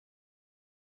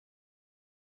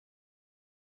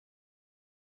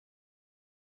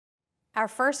Our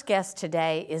first guest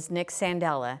today is Nick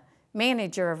Sandella,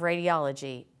 Manager of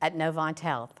Radiology at Novant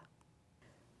Health.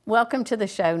 Welcome to the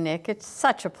show, Nick. It's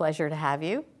such a pleasure to have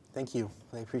you. Thank you.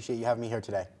 I appreciate you having me here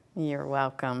today. You're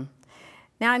welcome.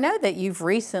 Now, I know that you've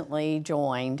recently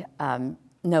joined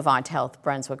Novant Health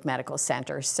Brunswick Medical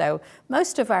Center, so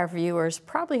most of our viewers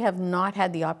probably have not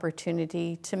had the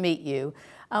opportunity to meet you.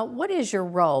 What is your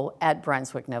role at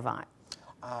Brunswick Novant?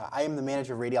 I am the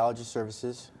Manager of Radiology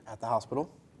Services at the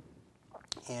hospital,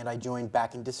 and I joined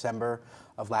back in December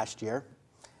of last year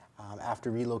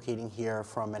after relocating here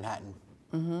from Manhattan.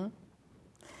 Mm-hmm.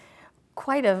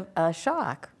 Quite a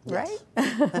shock, Yes.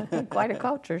 right? Quite a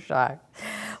culture shock.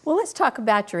 Well, let's talk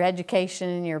about your education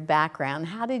and your background.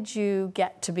 How did you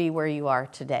get to be where you are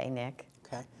today, Nick?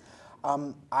 Okay.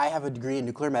 I have a degree in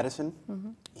nuclear medicine,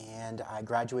 and I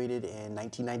graduated in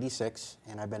 1996,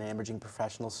 and I've been an imaging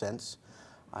professional since.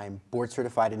 I'm board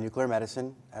certified in nuclear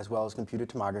medicine as well as computed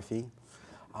tomography.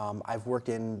 I've worked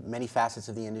in many facets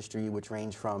of the industry, which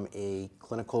range from a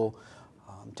clinical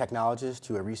technologist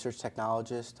to a research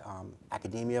technologist,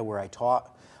 academia where I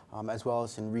taught, as well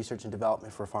as in research and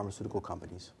development for pharmaceutical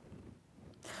companies.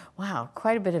 Wow,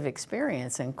 quite a bit of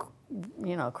experience, and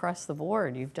across the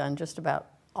board, you've done just about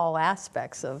all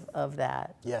aspects of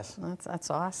that. Yes. That's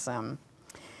awesome.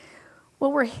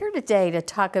 Well, we're here today to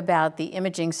talk about the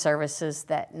imaging services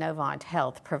that Novant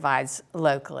Health provides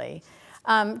locally.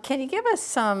 Can you give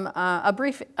us a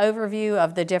brief overview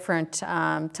of the different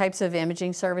types of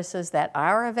imaging services that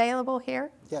are available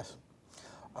here? Yes.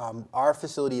 Our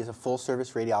facility is a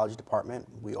full-service radiology department.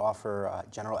 We offer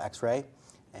general X-ray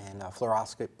and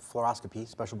fluoroscopy,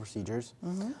 special procedures,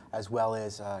 as well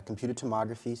as computed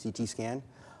tomography, CT scan,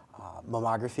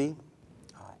 mammography,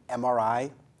 MRI,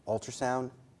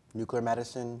 ultrasound, nuclear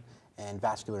medicine, and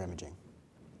vascular imaging.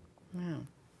 Wow.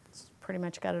 Pretty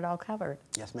much got it all covered.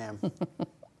 Yes, ma'am.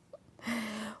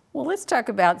 Well, let's talk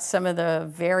about some of the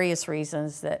various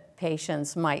reasons that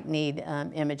patients might need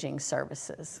imaging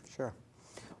services. Sure.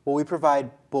 Well, we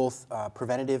provide both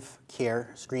preventative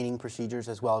care screening procedures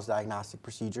as well as diagnostic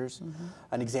procedures.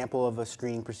 An example of a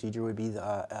screening procedure would be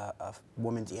a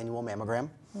woman's annual mammogram.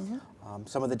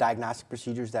 Some of the diagnostic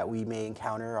procedures that we may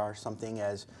encounter are something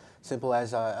as simple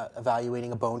as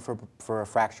evaluating a bone for a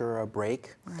fracture or a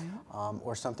break,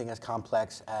 or something as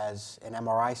complex as an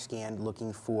MRI scan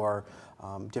looking for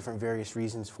different various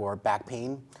reasons for back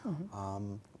pain,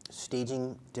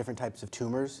 staging different types of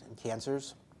tumors and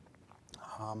cancers,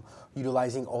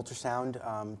 utilizing ultrasound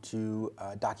to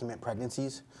document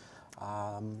pregnancies,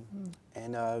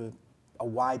 and a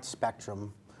wide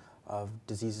spectrum of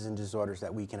diseases and disorders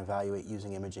that we can evaluate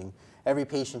using imaging. Every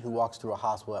patient who walks through a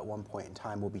hospital at one point in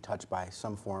time will be touched by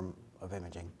some form of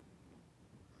imaging.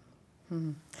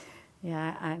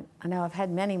 Yeah, I know I've had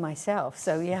many myself,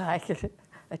 so yeah, I could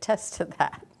attest to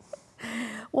that.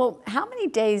 Well, how many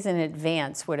days in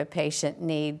advance would a patient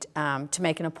need to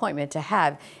make an appointment to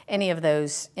have any of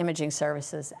those imaging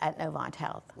services at Novant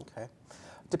Health? Okay.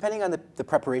 Depending on the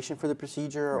preparation for the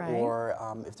procedure, or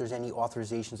if there's any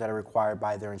authorizations that are required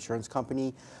by their insurance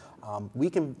company, we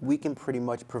can pretty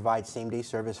much provide same-day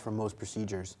service for most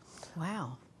procedures.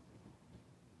 Wow.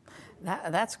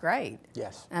 That's great.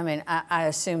 Yes. I mean, I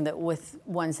assume that with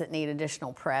ones that need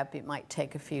additional prep, it might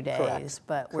take a few days, Correct.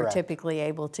 but we're Correct. typically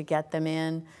able to get them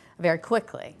in very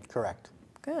quickly. Correct.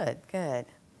 Good, good.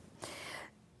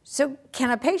 So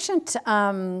can a patient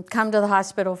come to the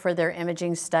hospital for their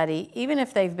imaging study, even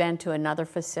if they've been to another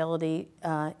facility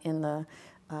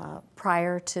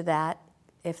prior to that?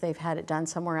 If they've had it done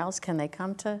somewhere else, can they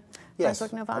come to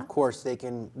Brunswick Novant? Of course. We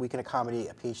can accommodate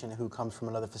a patient who comes from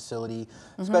another facility,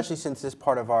 especially since this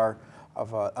part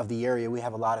of the area, we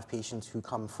have a lot of patients who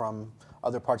come from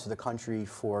other parts of the country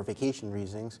for vacation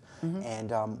reasons,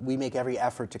 and we make every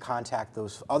effort to contact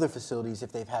those other facilities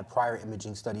if they've had prior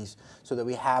imaging studies so that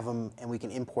we have them and we can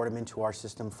import them into our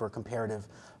system for comparative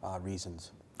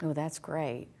reasons. Oh, that's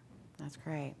great. That's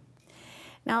great.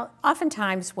 Now,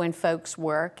 oftentimes when folks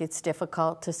work, it's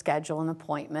difficult to schedule an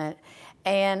appointment,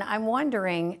 and I'm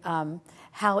wondering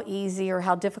how easy or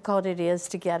how difficult it is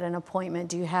to get an appointment.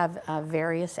 Do you have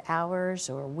various hours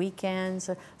or weekends?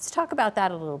 Let's talk about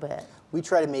that a little bit. We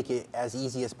try to make it as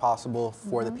easy as possible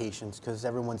for the patients because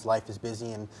everyone's life is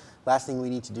busy, and last thing we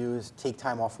need to do is take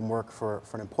time off from work for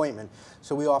an appointment.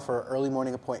 So we offer early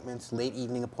morning appointments, late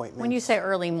evening appointments. When you say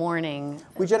early morning?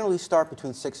 We generally start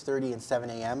between 6:30 and 7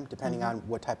 a.m. depending on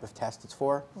what type of test it's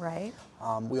for. Right.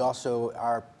 We also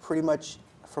are pretty much,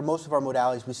 for most of our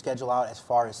modalities, we schedule out as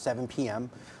far as 7 p.m.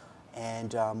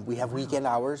 and we have weekend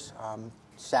hours.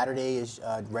 Saturday is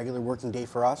a regular working day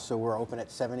for us, so we're open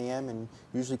at 7 a.m. and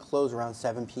usually close around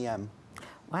 7 p.m.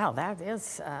 Wow, that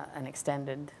is an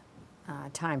extended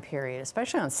time period,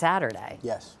 especially on Saturday.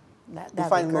 Yes. That'd we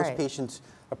find be most great. patients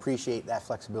appreciate that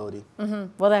flexibility.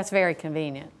 Well, that's very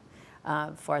convenient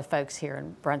for folks here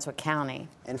in Brunswick County.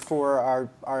 And for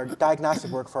our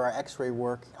diagnostic work, for our x-ray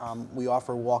work, we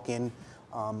offer walk-in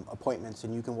appointments,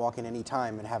 and you can walk in any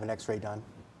time and have an x-ray done.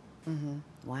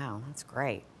 Wow, that's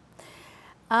great.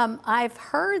 I've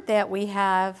heard that we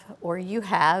have, or you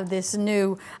have, this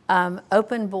new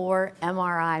open bore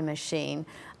MRI machine.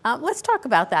 Let's talk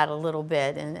about that a little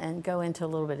bit and go into a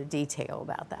little bit of detail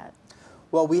about that.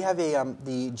 Well, we have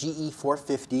the GE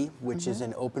 450, which is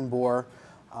an open bore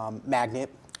magnet,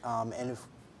 and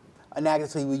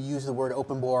analogically we use the word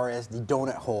open bore as the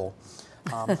donut hole.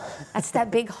 That's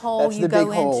that big hole you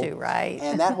go into, right?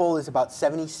 And that hole is about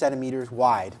 70 centimeters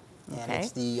wide, and Okay.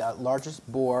 it's the largest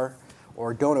bore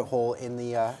or donut hole in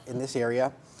this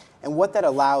area. And what that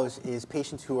allows is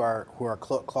patients who are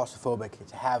claustrophobic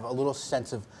to have a little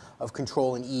sense of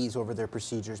control and ease over their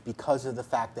procedures because of the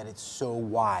fact that it's so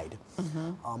wide,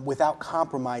 without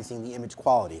compromising the image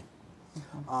quality.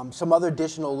 Some other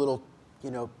additional little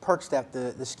perks that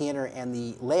the scanner and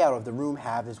the layout of the room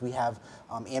have is we have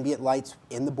ambient lights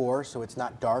in the bore, so it's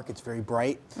not dark, it's very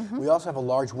bright. We also have a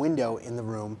large window in the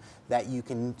room that you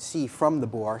can see from the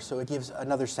bore, so it gives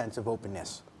another sense of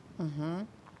openness.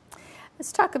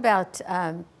 Let's talk about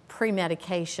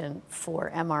pre-medication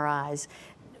for MRIs.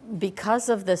 Because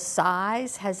of the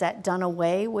size, has that done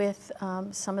away with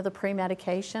some of the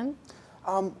pre-medication?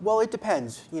 Well, it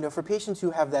depends. For patients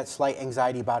who have that slight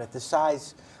anxiety about it, the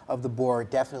size of the bore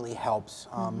definitely helps.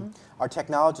 Our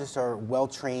technologists are well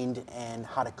trained in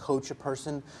how to coach a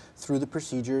person through the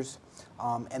procedures,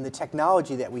 and the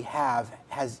technology that we have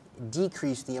has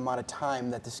decreased the amount of time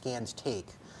that the scans take.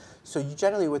 So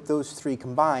generally with those three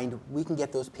combined, we can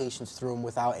get those patients through them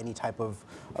without any type of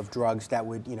drugs that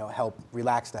would help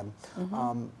relax them.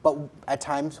 But at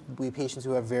times we have patients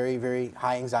who have very, very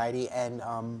high anxiety, and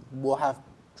we'll have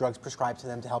drugs prescribed to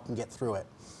them to help them get through it.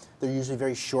 They're usually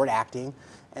very short acting,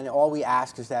 and all we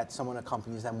ask is that someone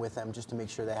accompanies them with them just to make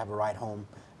sure they have a ride home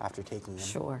after taking them.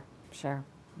 Sure, sure.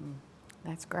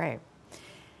 That's great.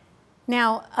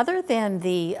 Now, other than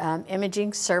the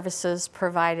imaging services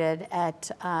provided at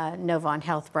Novant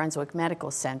Health Brunswick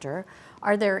Medical Center,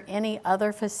 are there any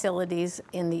other facilities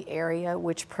in the area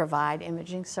which provide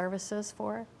imaging services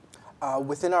for it?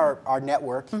 Within our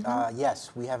network,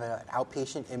 yes, we have an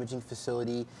outpatient imaging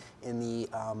facility in the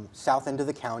south end of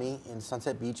the county in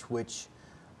Sunset Beach, which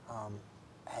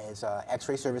has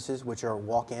x-ray services, which are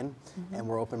walk-in, and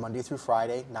we're open Monday through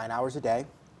Friday, 9 hours a day.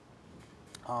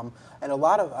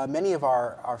 And many of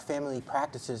our family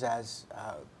practices,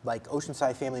 like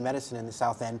Oceanside Family Medicine in the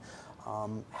South End,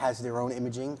 has their own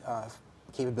imaging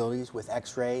capabilities with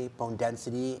X-ray, bone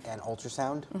density, and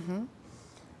ultrasound.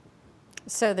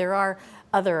 So there are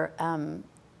other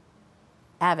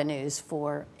avenues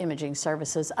for imaging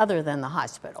services other than the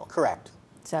hospital. Correct.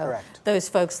 So Correct. Those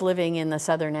folks living in the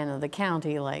southern end of the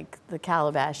county, like the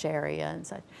Calabash area and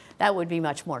such, that would be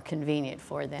much more convenient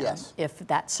for them. Yes. If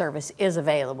that service is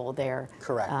available there.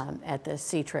 Correct. At the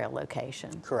Sea Trail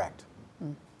location. Correct.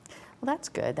 Well, that's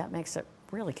good. That makes it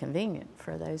really convenient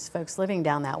for those folks living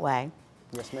down that way.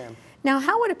 Yes, ma'am. Now,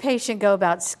 how would a patient go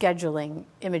about scheduling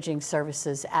imaging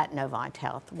services at Novant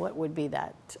Health? What would be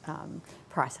that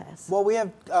process? Well, we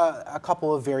have a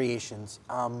couple of variations.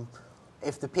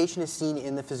 If the patient is seen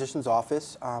in the physician's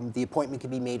office, the appointment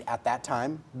can be made at that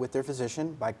time with their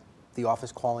physician by the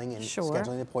office calling and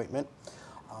scheduling the appointment.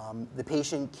 The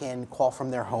patient can call from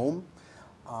their home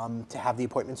to have the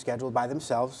appointment scheduled by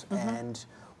themselves, and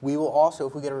we will also,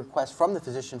 if we get a request from the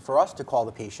physician for us to call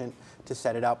the patient to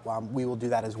set it up, we will do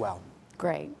that as well.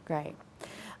 Great, great.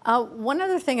 One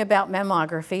other thing about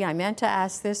mammography, I meant to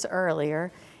ask this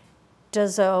earlier.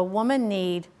 Does a woman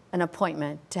need an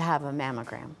appointment to have a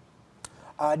mammogram?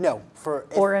 No.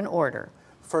 Or an order?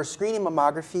 For screening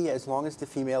mammography, as long as the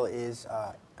female is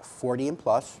 40 and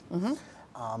plus,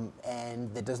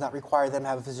 and it does not require them to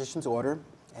have a physician's order,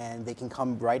 and they can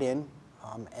come right in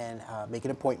and make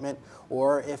an appointment,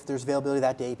 or if there's availability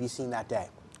that day, be seen that day.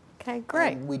 Okay,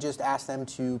 great. And we just ask them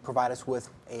to provide us with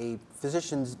a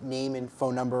physician's name and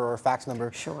phone number or fax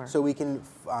number, so we can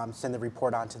send the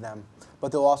report on to them.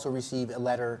 But they'll also receive a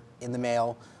letter in the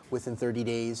mail within 30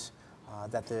 days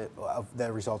that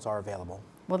the results are available.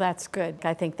 Well, that's good.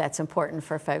 I think that's important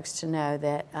for folks to know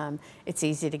that it's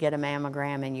easy to get a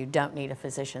mammogram and you don't need a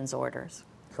physician's orders.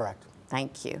 Correct.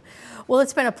 Thank you. Well,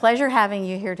 it's been a pleasure having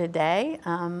you here today.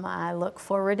 I look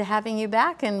forward to having you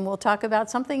back, and we'll talk about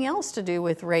something else to do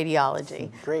with radiology.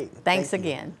 Great. Thanks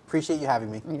again. Appreciate you having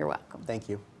me. You're welcome. Thank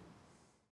you.